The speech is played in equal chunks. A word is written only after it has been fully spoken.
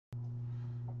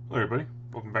Hello everybody,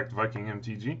 welcome back to Viking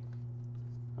MTG.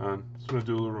 Just want to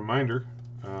do a little reminder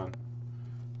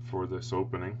for this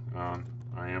opening.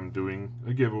 I am doing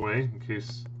a giveaway in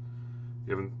case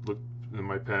you haven't looked in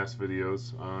my past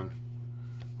videos.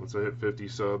 Once I hit 50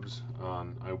 subs,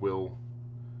 I will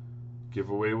give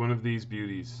away one of these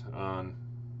beauties. The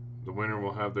winner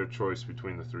will have their choice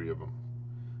between the three of them.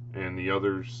 And the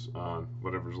others,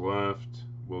 whatever's left,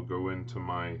 will go into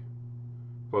my,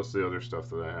 plus the other stuff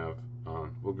that I have.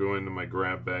 Will go into my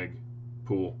grab bag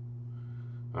pool.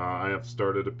 I have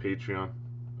started a Patreon.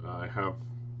 I have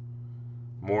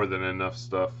more than enough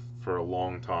stuff for a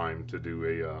long time to do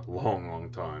a long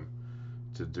time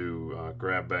to do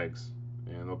grab bags,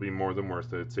 and it'll be more than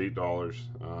worth it. It's $8,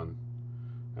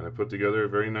 and I put together a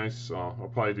very nice.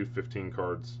 I'll probably do 15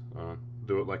 cards.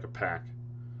 Do it like a pack,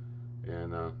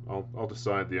 and I'll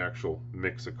decide the actual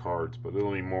mix of cards, but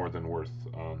it'll be more than worth.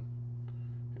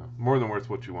 More than worth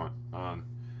what you want.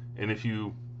 And if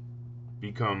you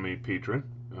become a patron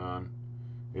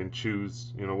and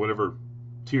choose, whatever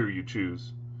tier you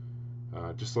choose,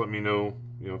 just let me know,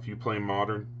 if you play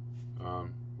modern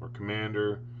or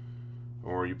commander,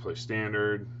 or you play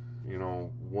standard,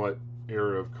 what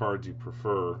era of cards you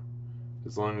prefer.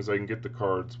 As long as I can get the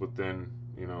cards within,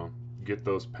 get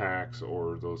those packs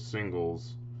or those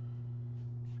singles,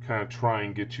 kind of try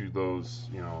and get you those,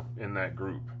 in that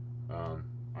group.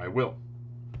 I will.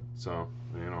 So,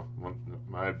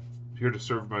 I'm here to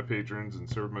serve my patrons and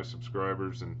serve my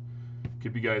subscribers and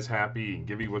keep you guys happy and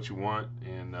give you what you want.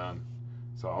 And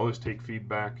so I always take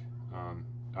feedback,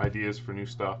 ideas for new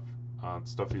stuff,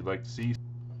 stuff you'd like to see.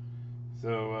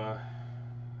 So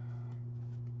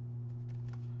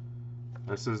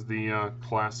this is the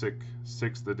classic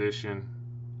 6th edition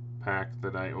pack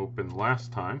that I opened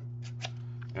last time,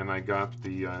 and I got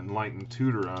the Enlightened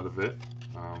Tutor out of it.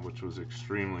 Which was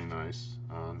extremely nice.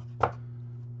 I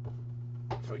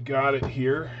got it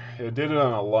here. I did it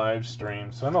on a live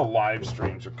stream, so I know live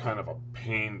streams are kind of a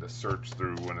pain to search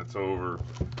through when it's over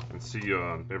and see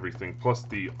everything. Plus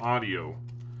the audio.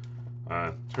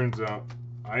 Turns out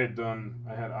I had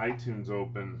iTunes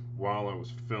open while I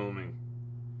was filming,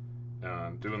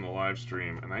 doing the live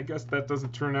stream, and I guess that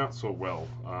doesn't turn out so well.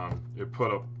 It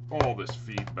put up all this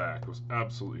feedback. It was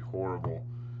absolutely horrible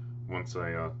once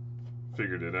I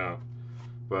figured it out,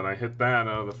 but I hit that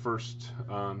out of the first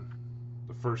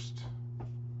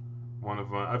one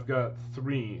of I've got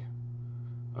 3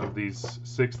 of these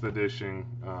 6th edition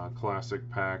classic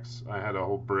packs. I had a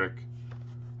whole brick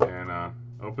and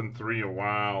opened 3 a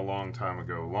long time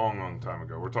ago.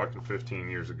 We're talking 15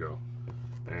 years ago,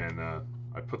 and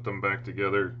I put them back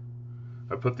together.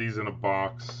 I put these in a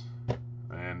box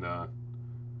and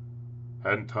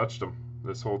hadn't touched them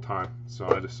this whole time, so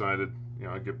I decided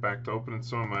I'd get back to opening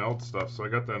some of my old stuff. So I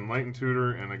got the Enlightened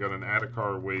Tutor, and I got an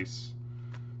Adhikar Waste.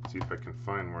 See if I can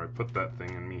find where I put that thing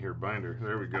in me here binder.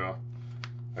 There we go.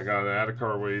 I got an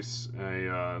Adhikar Waste,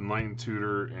 a Enlightened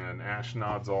Tutor, and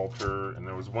Ashnod's Altar, and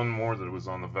there was one more that was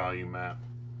on the value map.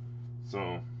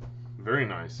 So very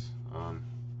nice.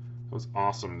 It was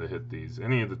awesome to hit these.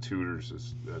 Any of the tutors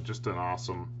is just an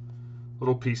awesome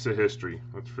little piece of history,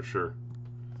 that's for sure.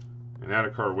 And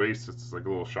Adhikar Waste, it's like a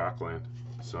little shockland.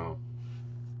 So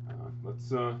let's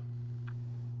go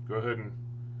ahead and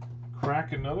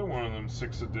crack another one of them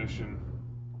 6th edition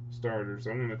starters.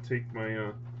 I'm going to take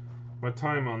my my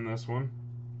time on this one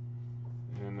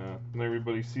and let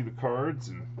everybody see the cards.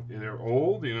 And they're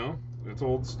old, it's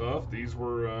old stuff. These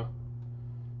were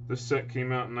this set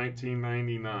came out in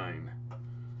 1999,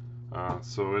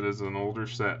 so it is an older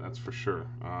set, that's for sure.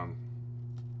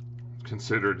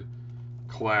 Considered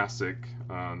classic,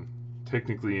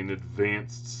 technically an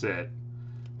advanced set.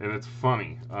 And it's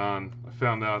funny, I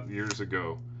found out years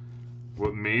ago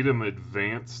what made them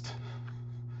advanced.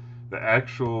 The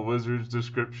actual Wizard's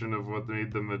description of what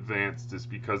made them advanced is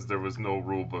because there was no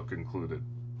rulebook included.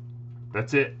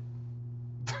 That's it.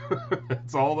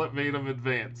 That's all that made them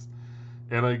advanced.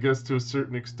 And I guess to a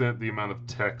certain extent the amount of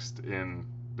text in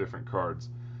different cards.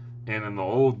 And in the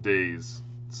old days,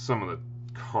 some of the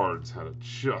cards had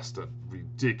just a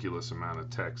ridiculous amount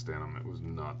of text in them. It was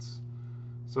nuts.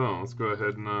 So let's go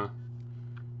ahead and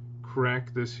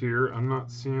crack this here. I'm not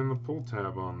seeing the pull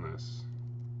tab on this.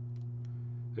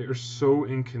 They are so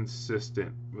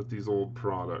inconsistent with these old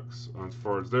products as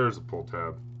far as there's a pull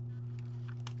tab.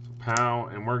 So pow,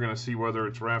 and we're going to see whether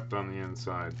it's wrapped on the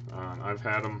inside. I've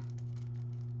had them.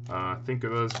 Think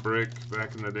of this brick.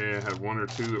 Back in the day I had 1 or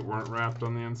 2 that weren't wrapped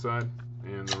on the inside,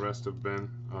 and the rest have been.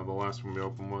 The last one we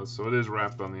opened was. So it is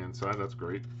wrapped on the inside. That's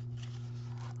great.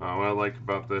 What I like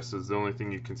about this is the only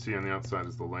thing you can see on the outside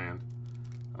is the land.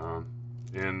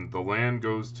 And the land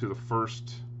goes to the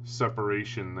first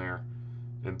separation there,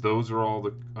 and those are all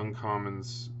the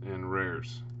uncommons and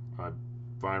rares.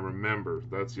 If I remember,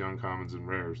 that's the uncommons and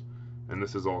rares, and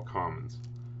this is all commons.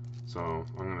 So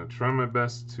I'm gonna try my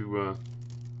best to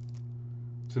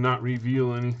not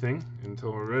reveal anything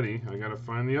until we're ready. I gotta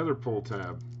find the other pull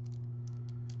tab.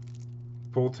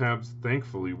 Pull tabs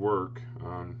thankfully work.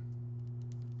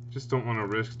 Just don't want to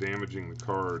risk damaging the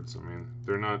cards. I mean,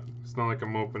 they're not. It's not like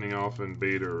I'm opening alpha and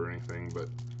beta or anything, but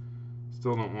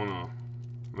still don't want to.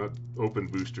 Not open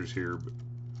boosters here, but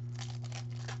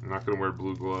I'm not going to wear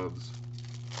blue gloves.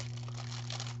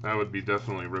 That would be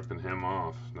definitely ripping him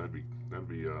off. That'd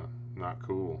be not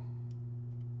cool.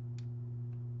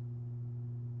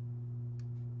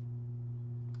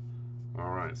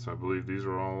 All right, so I believe these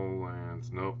are all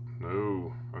lands. Nope,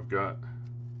 no, I've got.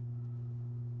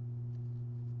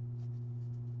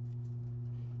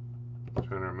 I'm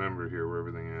trying to remember here where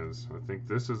everything is. I think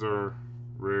this is our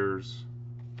rares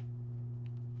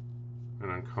and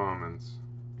uncommons,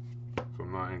 if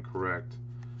I'm not incorrect.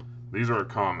 These are our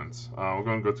commons. We're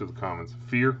going to go through the commons.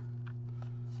 Fear,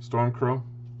 Stormcrow,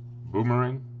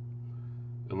 Boomerang,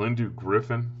 Elindu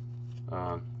Griffin.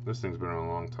 This thing's been around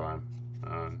a long time.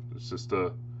 It's just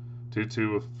a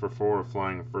 2/2 for 4 of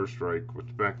flying and first strike,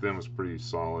 which back then was pretty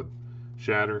solid.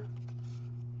 Shatter,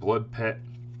 Blood Pet.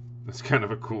 That's kind of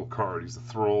a cool card. He's a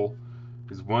Thrall.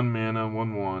 He's 1 mana,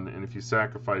 1/1, and if you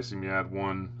sacrifice him, you add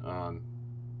one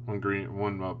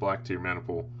black to your mana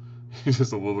pool. He's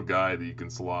just a little guy that you can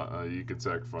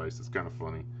sacrifice. It's kind of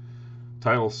funny.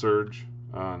 Tidal Surge.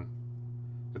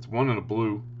 It's 1 and a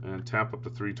blue, and tap up to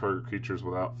 3 target creatures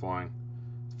without flying.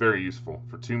 It's very useful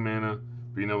for 2 mana.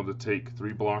 Being able to take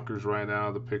 3 blockers right out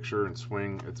of the picture and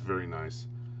swing. It's very nice.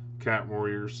 Cat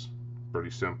Warriors.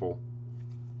 Pretty simple.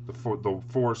 The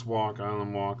Forest Walk,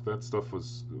 Island Walk, that stuff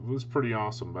was pretty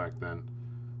awesome back then.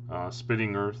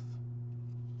 Spitting Earth,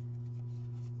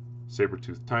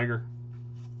 Saber-Toothed Tiger,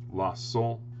 Lost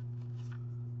Soul,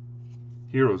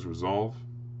 Hero's Resolve.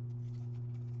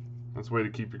 That's a way to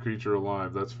keep your creature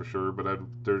alive, that's for sure, but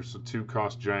there's a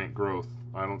 2-cost Giant Growth.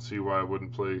 I don't see why I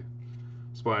wouldn't play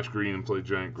Splash Green and play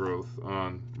Giant Growth.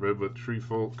 Redwood Tree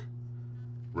Folk,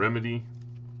 Remedy,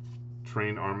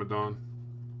 Trained Armadon,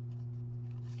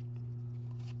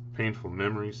 Painful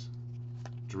Memories,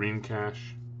 Dream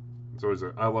Cache. It's always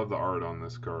I love the art on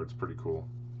this card. It's pretty cool.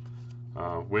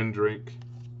 Windrake,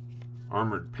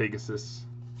 Armored Pegasus,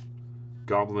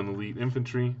 Goblin Elite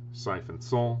Infantry, Siphon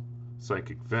Soul,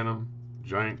 Psychic Venom,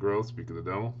 Giant Growth, speak of the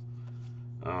devil,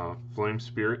 Flame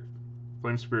Spirit.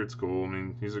 Flame Spirit's cool. I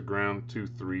mean, he's a ground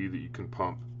 2/3 that you can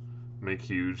pump, make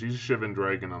huge. He's a Shivan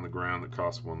Dragon on the ground that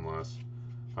costs 1 less.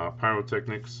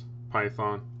 Pyrotechnics,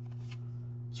 Python,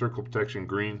 Circle Protection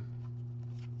Green,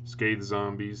 Scathe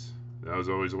Zombies. That was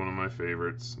always one of my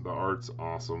favorites. The art's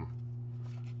awesome.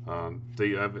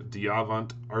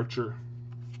 Diavant Archer,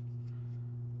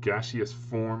 Gaseous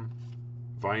Form,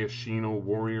 Viashino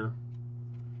Warrior.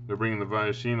 They're bringing the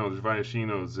Viashino. There's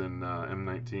Viashinos in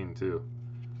M19 too.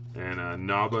 And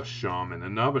Naba Shaman.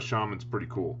 And Naba Shaman's pretty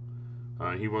cool.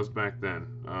 He was back then.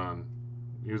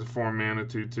 He was a 4 mana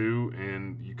 2/2,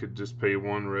 and you could just pay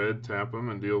 1 red, tap him,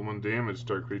 and deal 1 damage to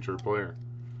target creature or player.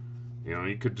 You know,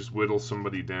 you could just whittle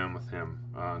somebody down with him.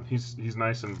 He's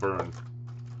nice and burned.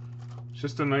 It's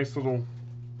just a nice little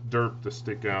derp to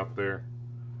stick out there.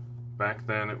 Back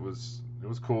then, it was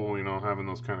cool, you know, having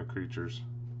those kind of creatures.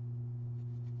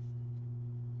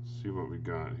 Let's see what we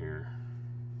got here.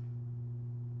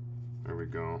 There we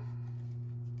go.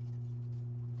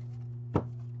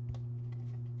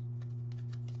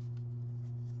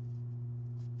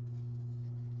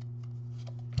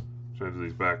 Try to do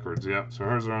these backwards. Yep, so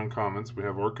here's our uncommons. We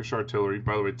have Orcish Artillery.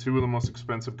 By the way, 2 of the most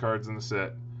expensive cards in the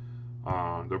set.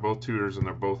 They're both tutors and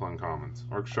they're both uncommons.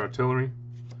 Orcish Artillery.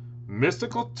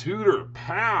 Mystical Tutor.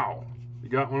 Pow! We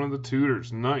got one of the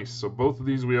tutors. Nice. So both of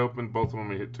these we opened, both of them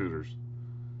we hit tutors.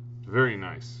 Very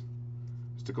nice.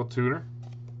 Mystical Tutor.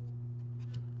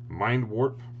 Mind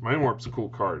Warp. Mind Warp's a cool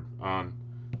card.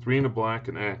 3 and a black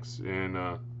and X.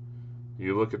 And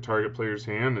you look at target player's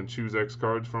hand and choose X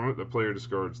cards from it. The player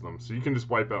discards them. So you can just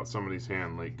wipe out somebody's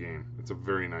hand late game. It's a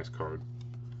very nice card.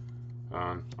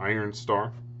 Iron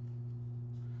Star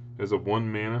is a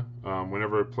 1 mana.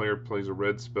 Whenever a player plays a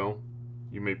red spell,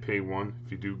 you may pay 1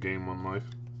 if you do gain 1 life.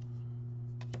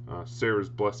 Sarah's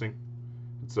Blessing.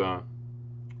 It's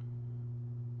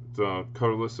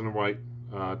colorless and white.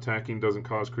 Attacking doesn't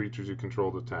cause creatures you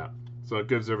control to tap. So it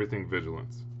gives everything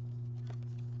vigilance.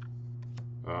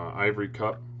 Ivory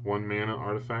Cup, 1 mana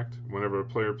artifact. Whenever a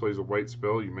player plays a white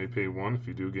spell, you may pay 1 if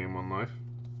you do gain 1 life.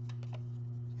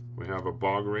 We have a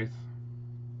Bog Wraith,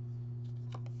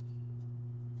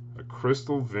 A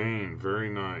Crystal Vein, very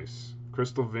nice.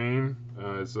 Crystal Vein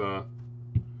is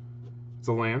it's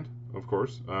a land, of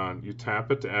course. You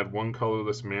tap it to add 1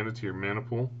 colorless mana to your mana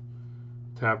pool.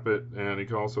 Tap it, and you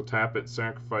can also tap it,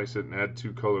 sacrifice it, and add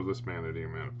 2 colorless mana to your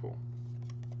mana pool.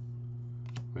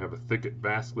 We have a Thicket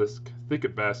Basilisk.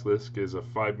 Thicket Basilisk is a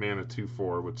 5 mana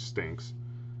 2/4, which stinks.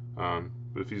 But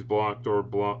if he's blocked or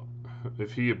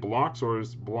if he blocks or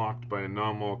is blocked by a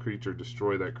non-wall creature,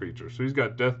 destroy that creature. So he's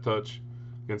got Death Touch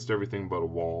against everything but a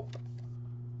wall.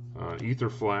 Ether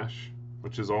Flash,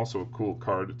 which is also a cool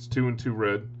card. It's 2 and 2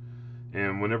 red,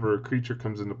 and whenever a creature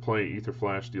comes into play, Ether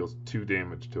Flash deals 2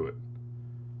 damage to it.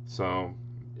 So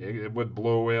it would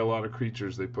blow away a lot of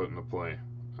creatures they put into play.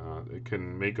 It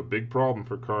can make a big problem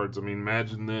for cards. I mean,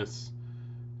 imagine this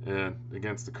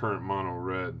against the current mono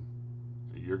red.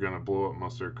 You're going to blow up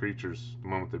most of their creatures the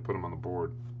moment they put them on the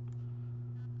board.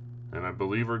 And I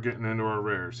believe we're getting into our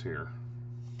rares here.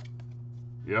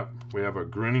 Yep, we have a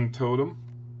Grinning Totem.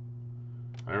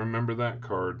 I remember that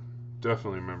card.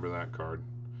 Definitely remember that card.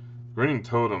 Grinning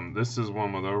Totem, this is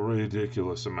one with a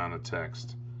ridiculous amount of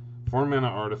text. 4 mana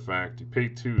artifact, you pay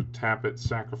 2, tap it,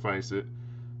 sacrifice it,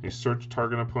 and you search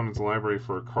target opponent's library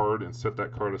for a card and set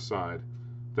that card aside.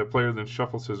 That player then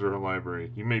shuffles his or her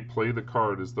library. You may play the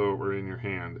card as though it were in your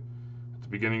hand. At the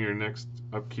beginning of your next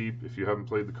upkeep, if you haven't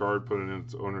played the card, put it in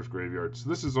its owner's graveyard. So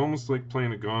this is almost like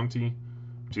playing a Gonti,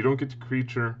 but you don't get the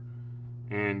creature,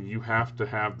 and you have to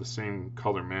have the same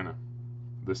color mana.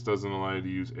 This doesn't allow you to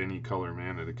use any color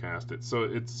mana to cast it. So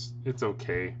it's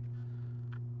okay.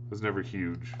 It's never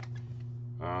huge.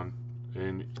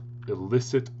 An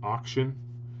Illicit Auction.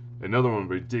 Another one,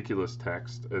 ridiculous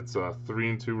text. It's 3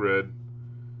 and 2 red.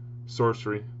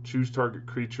 Sorcery. Choose target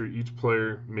creature. Each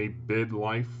player may bid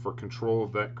life for control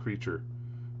of that creature.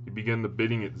 You begin the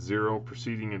bidding at 0,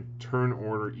 proceeding in turn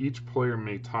order. Each player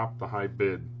may top the high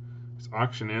bid. This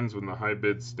auction ends when the high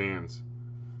bid stands.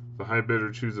 The high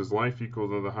bidder chooses life equal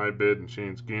to the high bid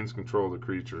and gains control of the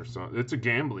creature. So it's a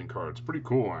gambling card. It's pretty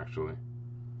cool, actually.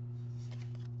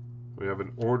 We have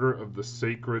an Order of the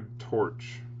Sacred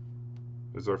Torch.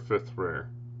 Is our 5th rare.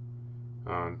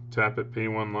 Tap it, pay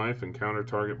 1 life, and counter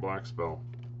target black spell.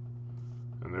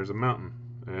 And there's a mountain.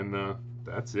 And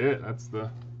that's it. That's the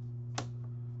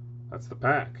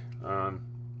pack.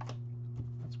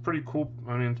 It's pretty cool.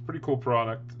 I mean, it's a pretty cool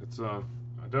product. I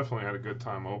definitely had a good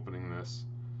time opening this.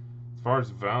 As far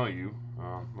as value,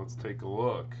 let's take a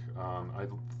look. I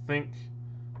think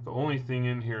the only thing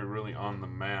in here really on the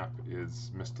map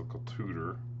is Mystical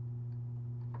Tutor.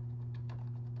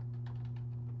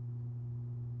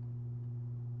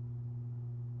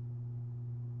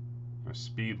 A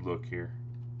speed look here.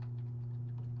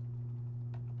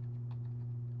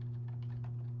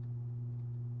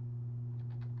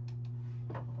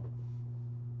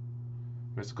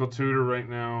 Mystical Tutor right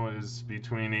now is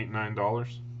between $8 and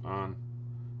 $9. So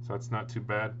that's not too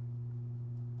bad.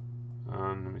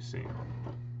 Let me see.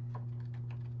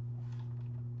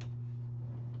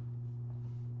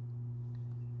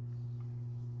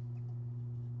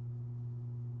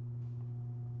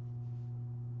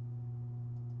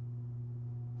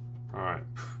 Alright.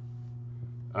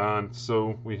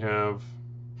 So we have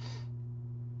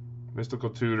Mystical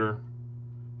Tutor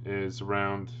is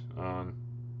around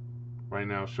right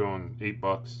now showing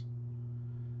 $8.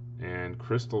 And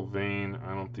Crystal Vein,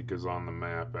 I don't think is on the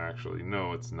map actually.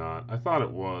 No, it's not. I thought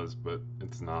it was, but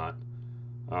it's not.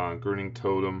 Grinning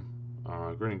Totem.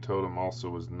 Grinning Totem also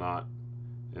was not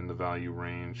in the value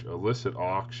range. Illicit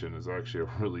Auction is actually a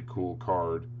really cool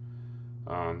card.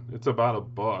 It's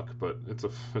about $1, but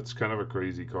it's kind of a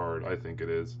crazy card. I think it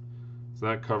is. So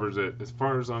that covers it. As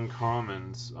far as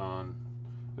uncommons,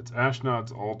 it's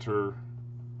Ashnod's Altar,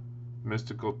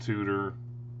 Mystical Tutor,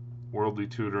 Worldly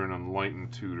Tutor, and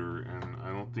Enlightened Tutor, and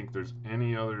I don't think there's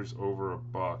any others over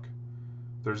 $1.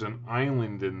 There's an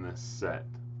island in this set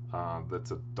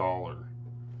that's $1.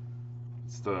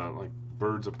 It's the like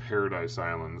Birds of Paradise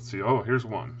Island. Let's see. Oh, here's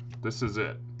one. This is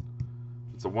it.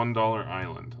 It's a $1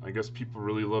 island. I guess people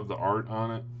really love the art on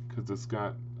it because it's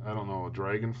got, I don't know, a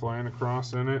dragon flying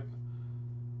across in it.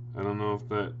 I don't know if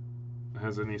that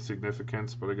has any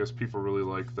significance, but I guess people really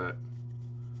like that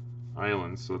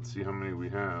island. So let's see how many we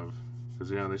have.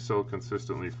 Because, yeah, they sell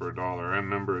consistently for $1. I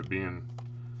remember it being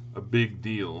a big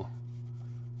deal.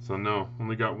 So, no,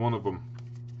 only got one of them.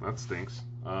 That stinks.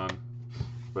 But,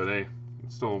 hey,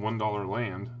 it's still a $1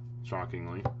 land,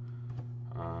 shockingly.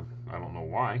 I don't know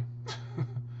why.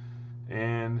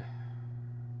 And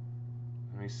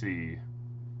let me see.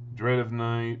 Dread of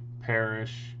Night,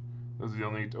 Perish. Those are the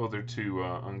only other 2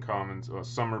 uncommons.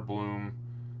 Summer Bloom,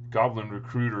 Goblin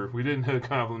Recruiter. We didn't hit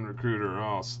Goblin Recruiter.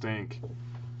 Oh, stink.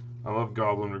 I love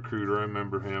Goblin Recruiter. I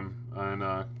remember him. And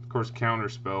of course,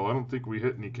 Counterspell. I don't think we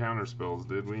hit any counterspells,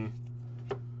 did we?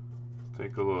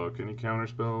 Take a look. Any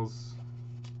counterspells?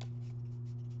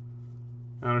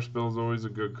 Counterspell's always a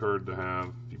good card to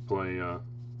have if you play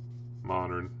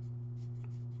Modern.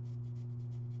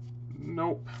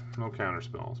 Nope, no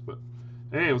counterspells. But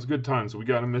hey, it was a good time. So we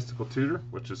got a Mystical Tutor,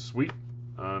 which is sweet.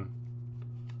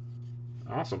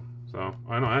 Awesome. So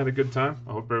I know I had a good time.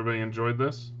 I hope everybody enjoyed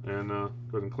this, and go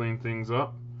ahead and clean things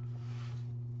up.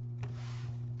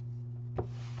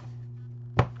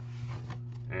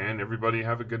 And everybody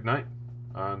have a good night.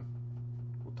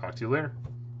 We'll talk to you later.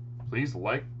 Please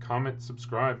like, comment,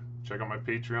 subscribe. Check out my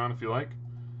Patreon if you like.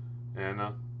 And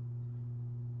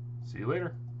see you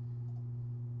later.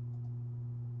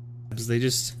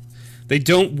 They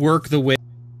don't work the way.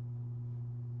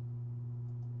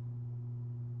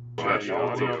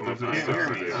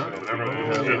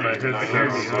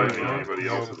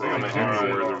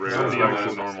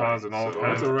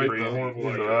 That's alright.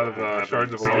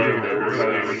 Shards of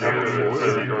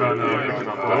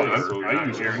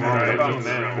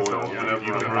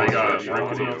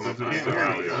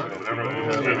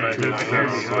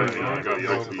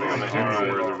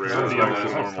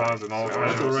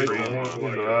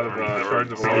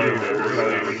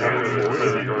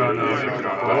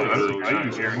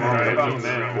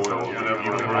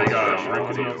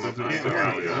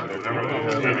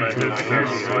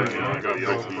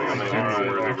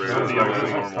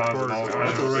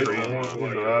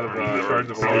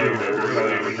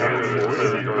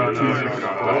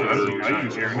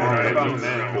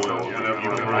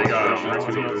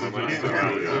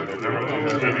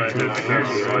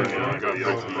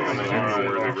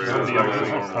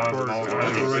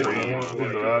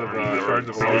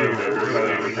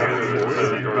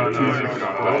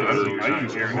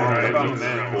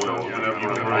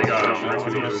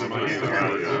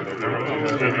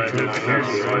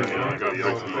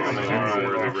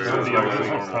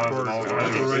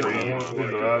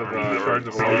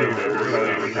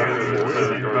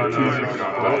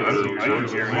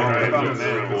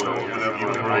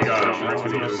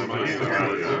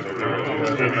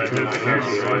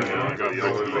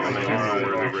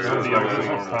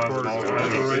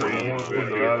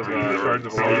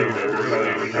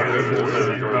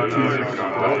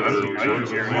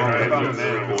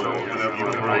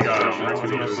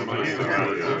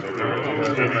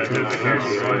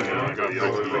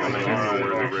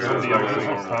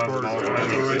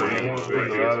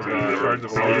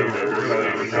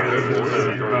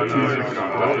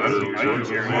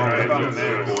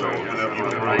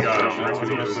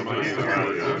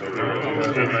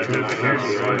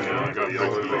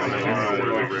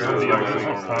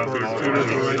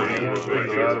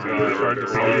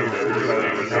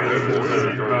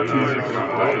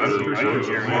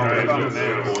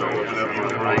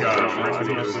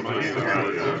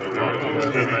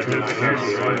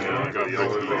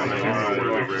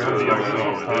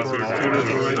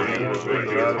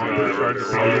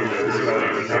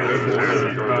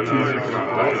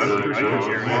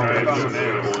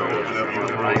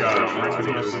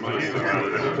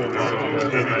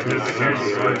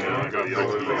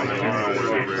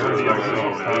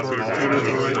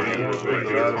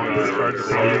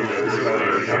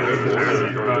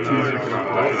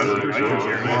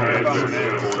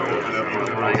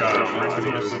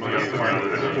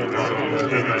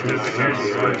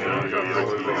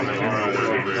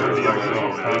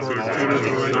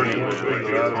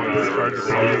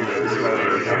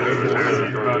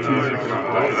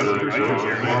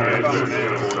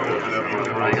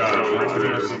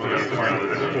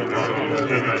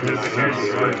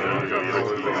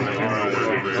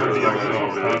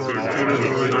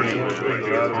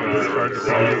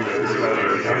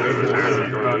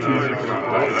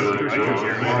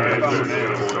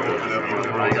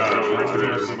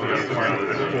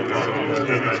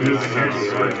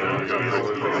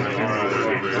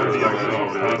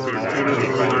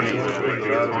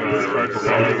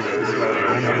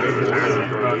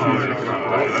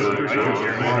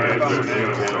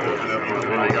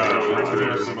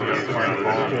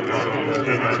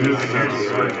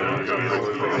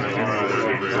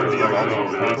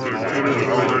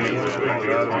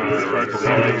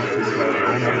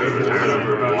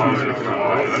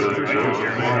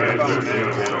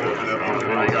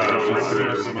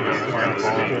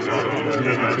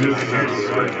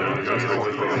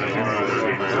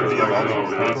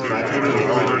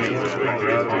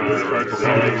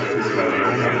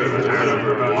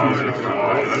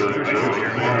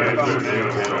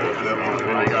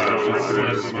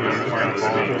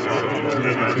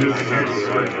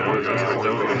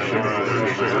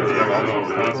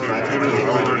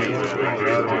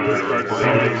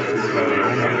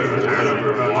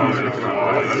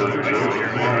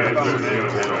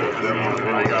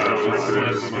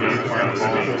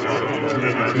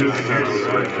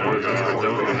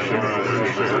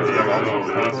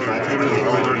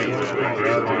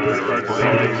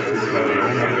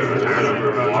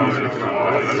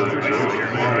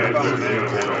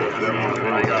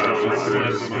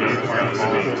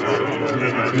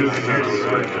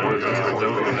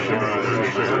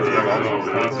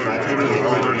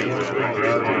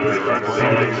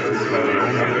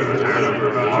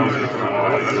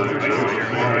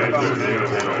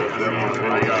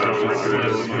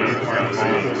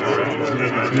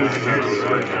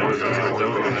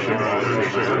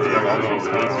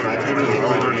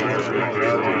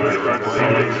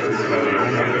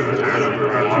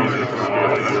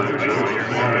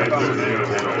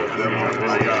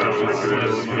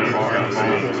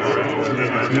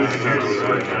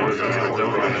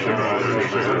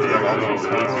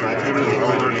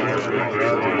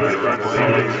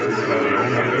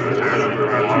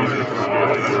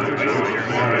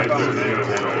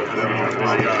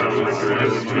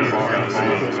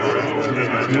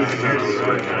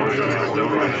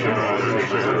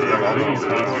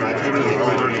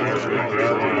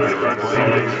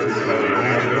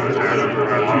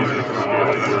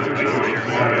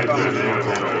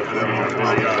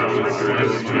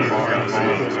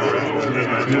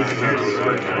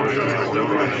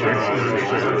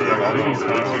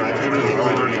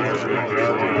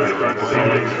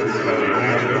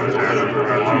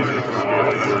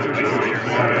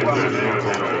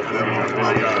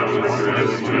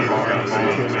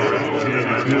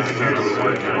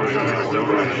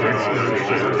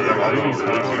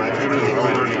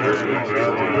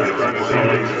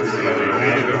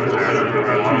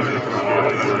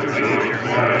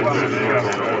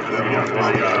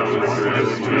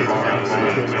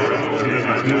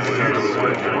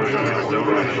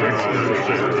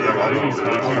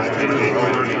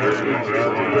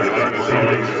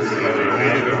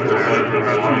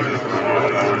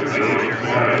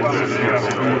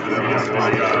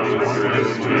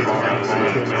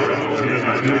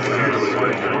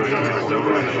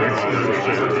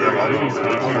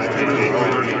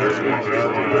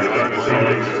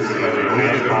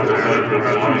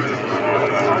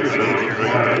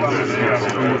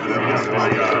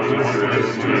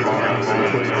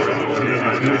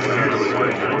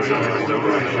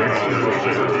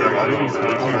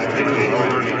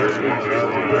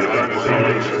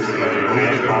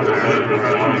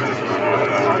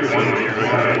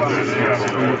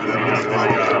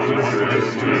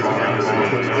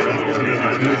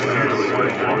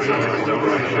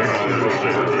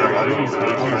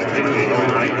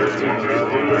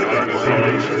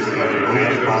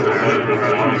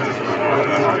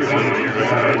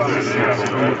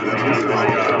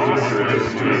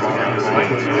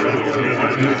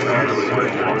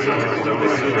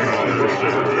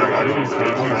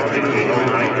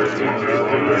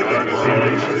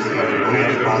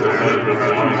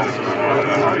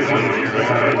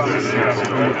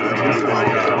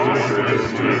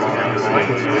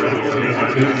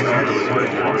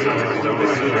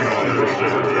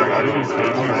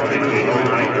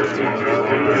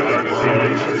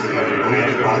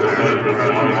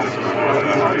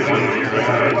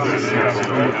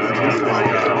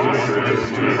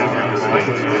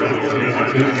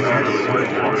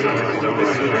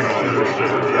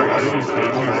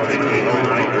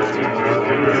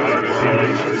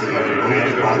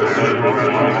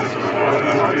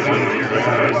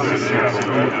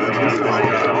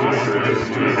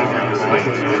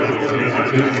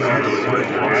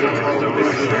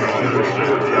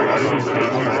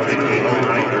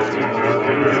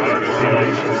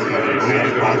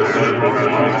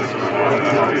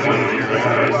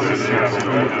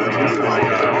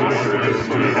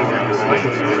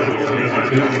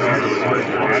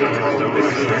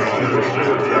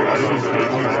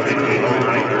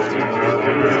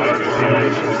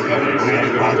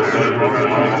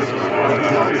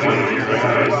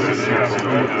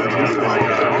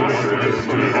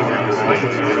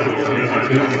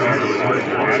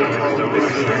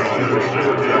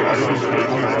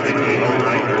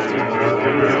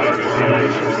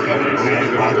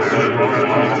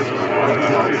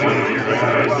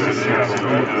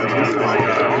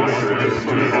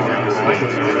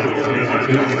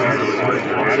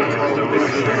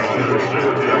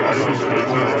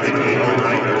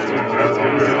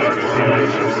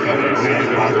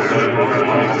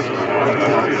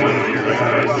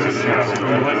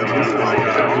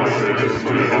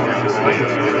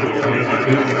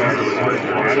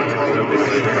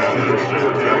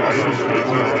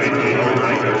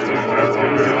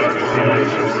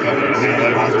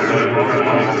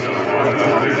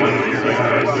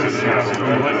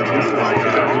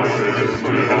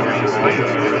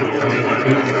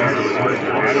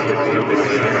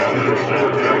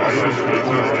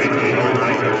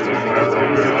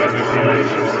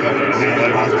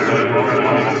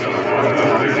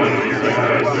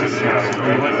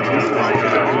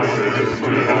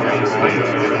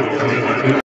Later.